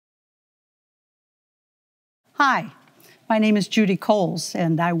Hi, my name is Judy Coles,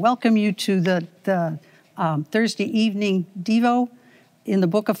 and I welcome you to the Thursday evening Devo in the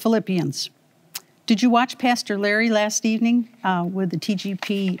book of Philippians. Did you watch Pastor Larry last evening with the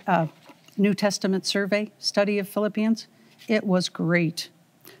TGP New Testament survey study of Philippians? It was great.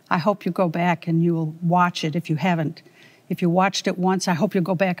 I hope you go back and you will watch it if you haven't. If you watched it once, I hope you'll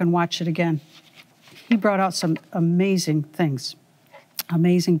go back and watch it again. He brought out some amazing things,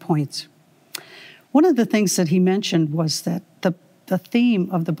 amazing points. One of the things that he mentioned was that the theme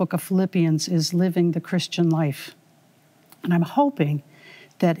of the book of Philippians is living the Christian life. And I'm hoping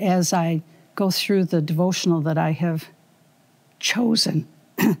that as I go through the devotional that I have chosen,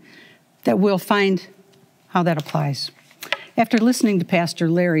 that we'll find how that applies. After listening to Pastor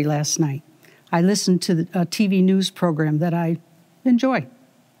Larry last night, I listened to a TV news program that I enjoy.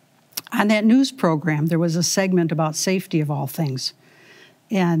 On that news program, there was a segment about safety of all things.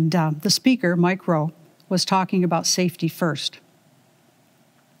 And the speaker, Mike Rowe, was talking about safety first.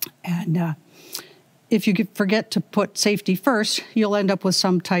 And if you forget to put safety first, you'll end up with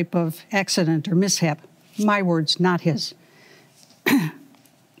some type of accident or mishap. My words, not his.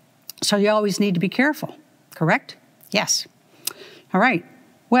 So you always need to be careful, correct? Yes. All right.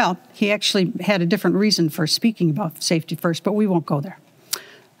 Well, he actually had a different reason for speaking about safety first, but we won't go there.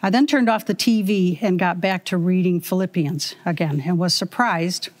 I then turned off the TV and got back to reading Philippians again and was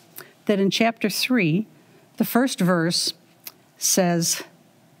surprised that in chapter 3, the first verse says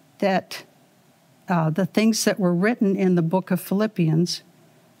that the things that were written in the book of Philippians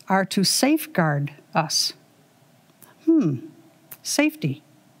are to safeguard us. Safety.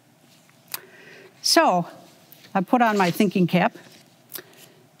 So I put on my thinking cap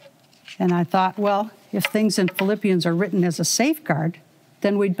and I thought, well, if things in Philippians are written as a safeguard,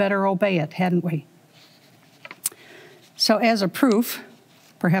 then we'd better obey it, hadn't we? So as a proof,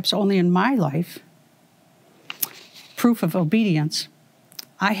 perhaps only in my life, proof of obedience,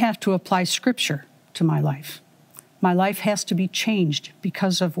 I have to apply Scripture to my life. My life has to be changed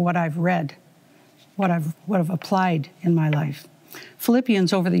because of what I've read, what I've applied in my life.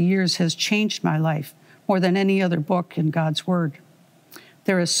 Philippians over the years has changed my life more than any other book in God's Word.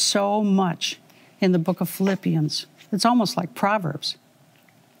 There is so much in the book of Philippians. It's almost like Proverbs.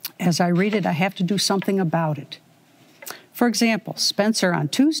 As I read it, I have to do something about it. For example, Spencer on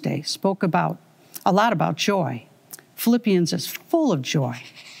Tuesday spoke a lot about joy. Philippians is full of joy.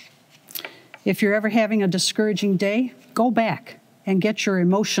 If you're ever having a discouraging day, go back and get your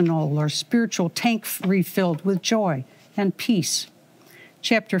emotional or spiritual tank refilled with joy and peace.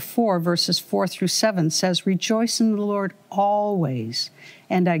 Chapter 4, verses 4 through 7 says, "Rejoice in the Lord always.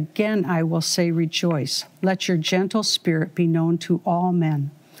 And again I will say rejoice. Let your gentle spirit be known to all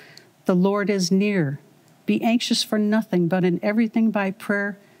men. The Lord is near. Be anxious for nothing, but in everything by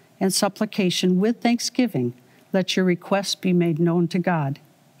prayer and supplication with thanksgiving, let your requests be made known to God.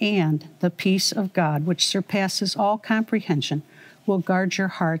 And the peace of God, which surpasses all comprehension, will guard your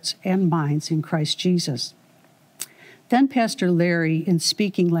hearts and minds in Christ Jesus." Then Pastor Larry, in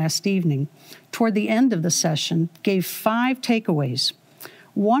speaking last evening, toward the end of the session, gave 5 takeaways,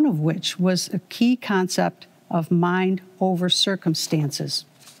 one of which was a key concept of mind over circumstances.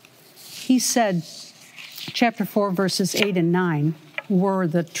 He said chapter 4, verses 8 and 9 were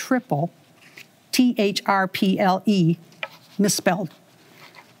the triple, THRPLE, misspelled,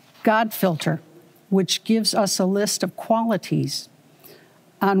 God filter, which gives us a list of qualities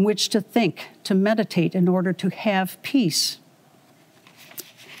on which to think, to meditate in order to have peace.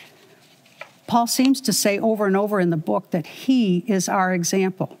 Paul seems to say over and over in the book that he is our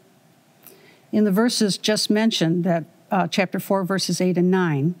example. In the verses just mentioned, that chapter 4, verses 8 and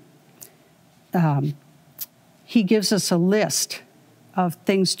 9, he gives us a list of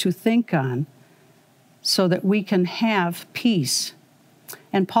things to think on so that we can have peace.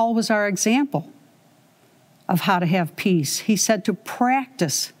 And Paul was our example of how to have peace. He said to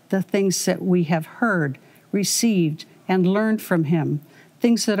practice the things that we have heard, received, and learned from him,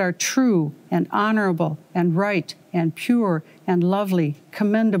 things that are true and honorable and right and pure and lovely,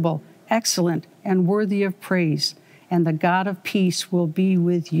 commendable, excellent, and worthy of praise. And the God of peace will be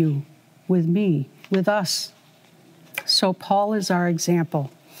with you, with me, with us. So Paul is our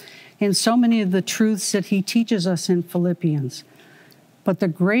example in so many of the truths that he teaches us in Philippians. But the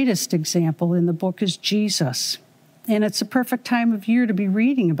greatest example in the book is Jesus. And it's a perfect time of year to be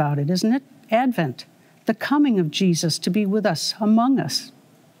reading about it, isn't it? Advent, the coming of Jesus to be with us, among us.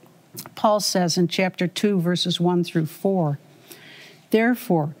 Paul says in chapter 2, verses 1 through 4,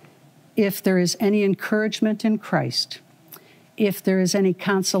 "Therefore, if there is any encouragement in Christ, if there is any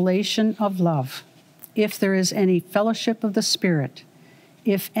consolation of love, if there is any fellowship of the Spirit,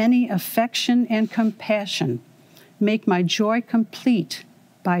 if any affection and compassion, make my joy complete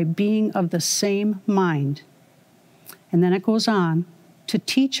by being of the same mind. And then it goes on to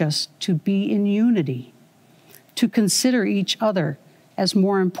teach us to be in unity, to consider each other as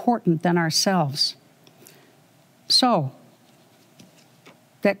more important than ourselves. So,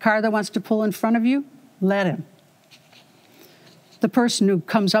 that car that wants to pull in front of you, let him. The person who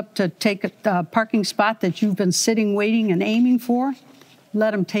comes up to take a parking spot that you've been sitting, waiting, and aiming for,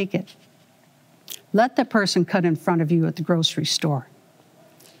 let him take it. Let the person cut in front of you at the grocery store.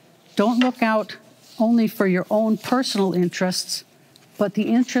 Don't look out only for your own personal interests, but the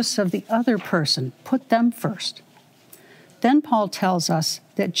interests of the other person. Put them first. Then Paul tells us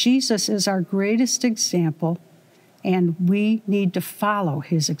that Jesus is our greatest example, and we need to follow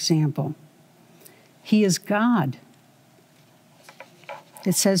his example. He is God.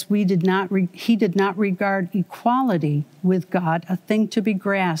 It says he did not regard equality with God a thing to be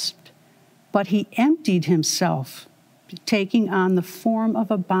grasped, but he emptied himself, taking on the form of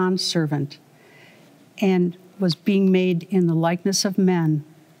a bondservant, and was being made in the likeness of men.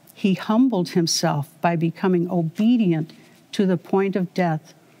 He humbled himself by becoming obedient to the point of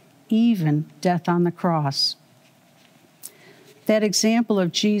death, even death on the cross. That example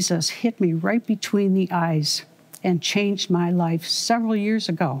of Jesus hit me right between the eyes and changed my life several years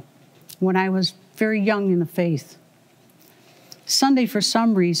ago when I was very young in the faith. Sunday, for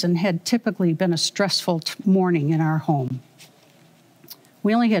some reason, had typically been a stressful morning in our home.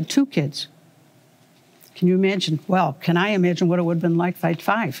 We only had 2 kids. Can you imagine? Well, can I imagine what it would have been like if I had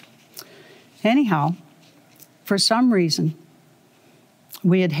 5? Anyhow, for some reason,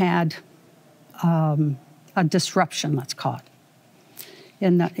 we had a disruption, let's call it,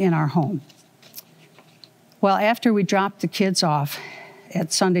 in our home. Well, after we dropped the kids off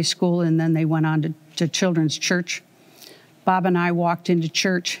at Sunday school and then they went on to children's church, Bob and I walked into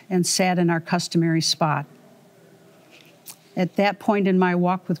church and sat in our customary spot. At that point in my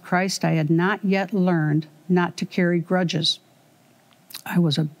walk with Christ, I had not yet learned not to carry grudges. I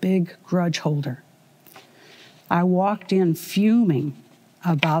was a big grudge holder. I walked in fuming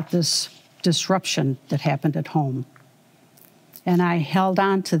about this disruption that happened at home, and I held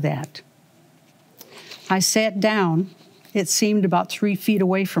on to that. I sat down, it seemed about 3 feet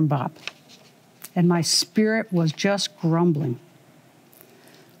away from Bob, and my spirit was just grumbling.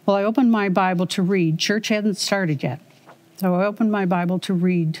 Well, I opened my Bible to read. Church hadn't started yet. So I opened my Bible to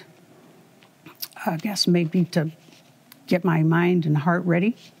read, I guess maybe to get my mind and heart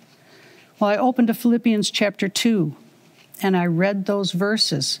ready. Well, I opened to Phillippians chapter 2, and I read those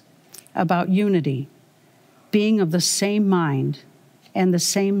verses about unity, being of the same mind and the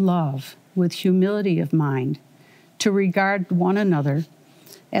same love, with humility of mind, to regard one another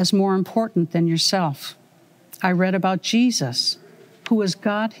as more important than yourself. I read about Jesus, who was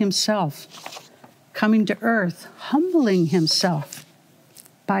God himself, coming to earth, humbling himself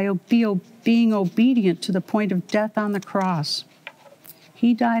by being obedient to the point of death on the cross.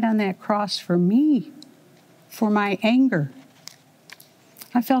 He died on that cross for me, for my anger.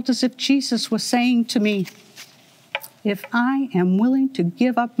 I felt as if Jesus was saying to me, if I am willing to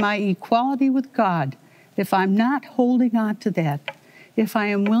give up my equality with God, if I'm not holding on to that, if I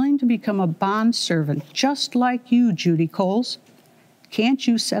am willing to become a bondservant just like you, Judy Coles, can't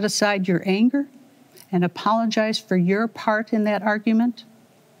you set aside your anger and apologize for your part in that argument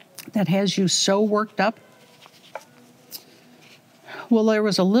that has you so worked up? Well, there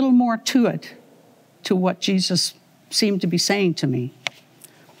was a little more to it, to what Jesus seemed to be saying to me.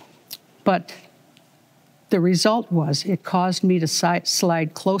 But the result was it caused me to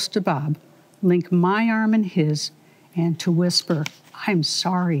slide close to Bob, link my arm in his, and to whisper, I'm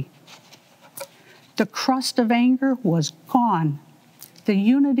sorry. The crust of anger was gone. The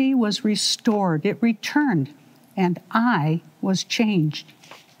unity was restored. It returned, and I was changed.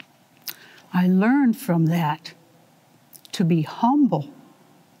 I learned from that to be humble,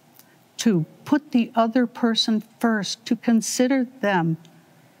 to put the other person first, to consider them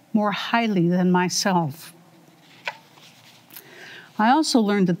more highly than myself. I also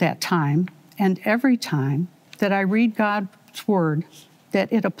learned at that time, and every time that I read God's word,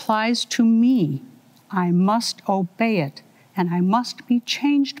 that it applies to me. I must obey it, and I must be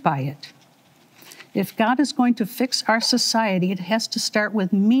changed by it. If God is going to fix our society, it has to start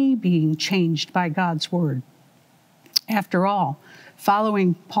with me being changed by God's word. After all,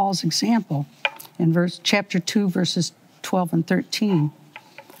 following Paul's example in chapter 2, verses 12 and 13,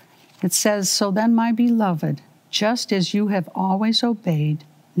 it says, so then, my beloved, just as you have always obeyed,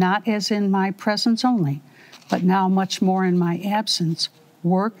 not as in my presence only, but now much more in my absence,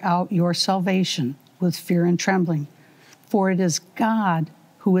 work out your salvation with fear and trembling. For it is God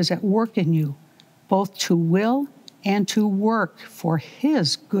who is at work in you, both to will and to work for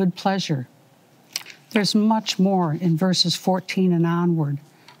his good pleasure. There's much more in verses 14 and onward,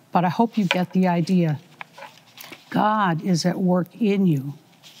 but I hope you get the idea. God is at work in you.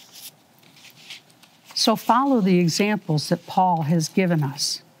 So follow the examples that Paul has given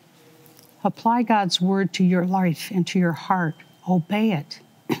us. Apply God's word to your life and to your heart. Obey it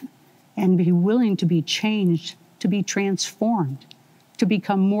and be willing to be changed, to be transformed, to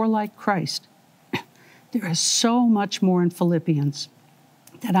become more like Christ. There is so much more in Philippians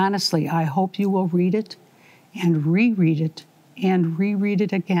that honestly, I hope you will read it and reread it and reread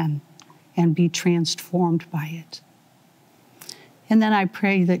it again and be transformed by it. And then I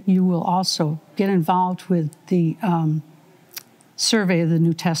pray that you will also get involved with the survey of the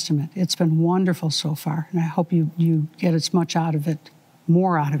New Testament. It's been wonderful so far, and I hope you get as much out of it,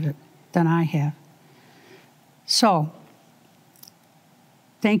 more out of it, than I have. So,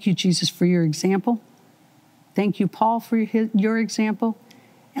 thank you, Jesus, for your example. Thank you, Paul, for your example.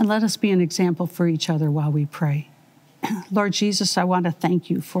 And let us be an example for each other while we pray. Lord Jesus, I want to thank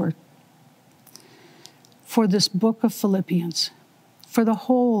you for this book of Philippians, for the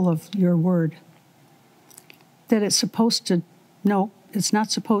whole of your word, that it's supposed to, no, it's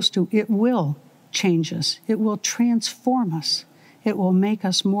not supposed to, it will change us. It will transform us. It will make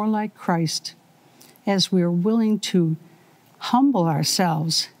us more like Christ as we are willing to humble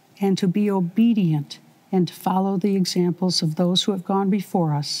ourselves and to be obedient and to follow the examples of those who have gone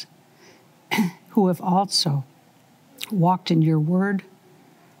before us, who have also walked in your word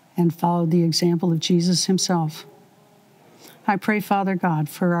and followed the example of Jesus himself. I pray, Father God,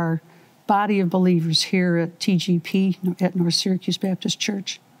 for our body of believers here at TGP, at North Syracuse Baptist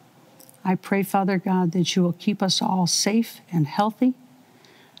Church. I pray, Father God, that you will keep us all safe and healthy.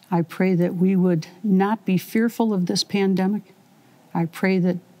 I pray that we would not be fearful of this pandemic. I pray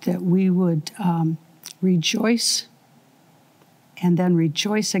that we would rejoice and then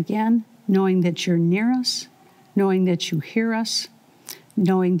rejoice again, knowing that you're near us, knowing that you hear us,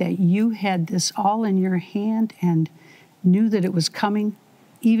 knowing that you had this all in your hand and knew that it was coming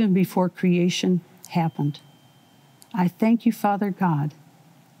even before creation happened. I thank you, Father God,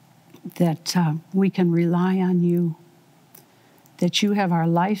 that we can rely on you, that you have our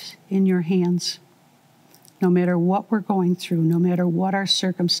life in your hands, no matter what we're going through, no matter what our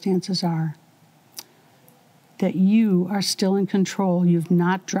circumstances are, that you are still in control. You've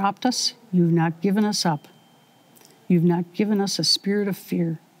not dropped us. You've not given us up. You've not given us a spirit of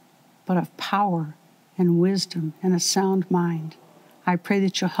fear, but of power and wisdom and a sound mind. I pray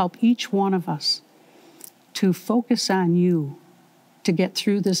that you'll help each one of us to focus on you to get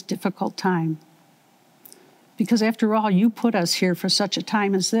through this difficult time. Because after all, you put us here for such a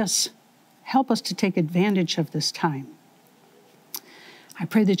time as this. Help us to take advantage of this time. I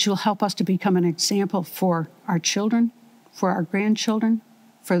pray that you'll help us to become an example for our children, for our grandchildren,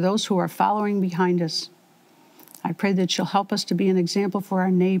 for those who are following behind us. I pray that you'll help us to be an example for our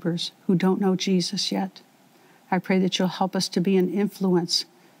neighbors who don't know Jesus yet. I pray that you'll help us to be an influence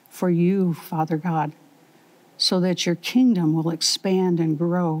for you, Father God, so that your kingdom will expand and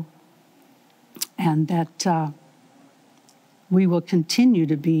grow, and that we will continue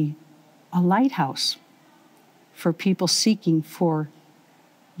to be a lighthouse for people seeking for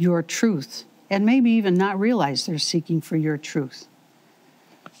your truth, and maybe even not realize they're seeking for your truth.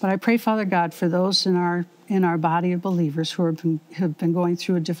 But I pray, Father God, for those in our body of believers who have been going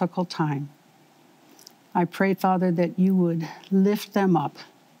through a difficult time. I pray, Father, that you would lift them up,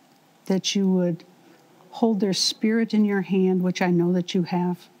 that you would hold their spirit in your hand, which I know that you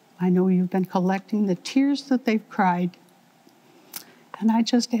have. I know you've been collecting the tears that they've cried. And I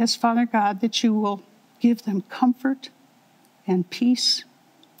just ask, Father God, that you will give them comfort and peace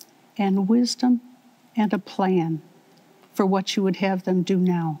and wisdom and a plan for what you would have them do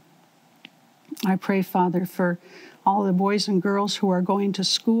now. I pray, Father, for all the boys and girls who are going to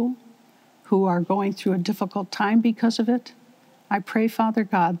school, who are going through a difficult time because of it. I pray, Father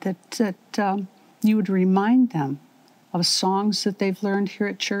God, that you would remind them of songs that they've learned here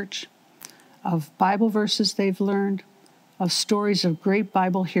at church, of Bible verses they've learned, of stories of great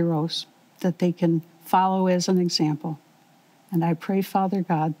Bible heroes that they can follow as an example. And I pray, Father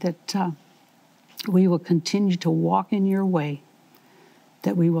God, that we will continue to walk in your way,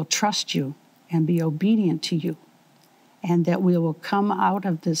 that we will trust you and be obedient to you, and that we will come out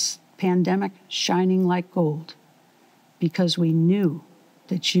of this pandemic shining like gold, because we knew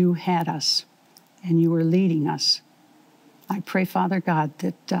that you had us and you were leading us. I pray, Father God,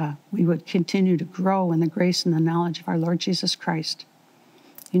 that we would continue to grow in the grace and the knowledge of our Lord Jesus Christ.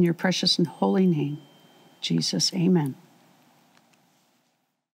 In your precious and holy name, Jesus, amen.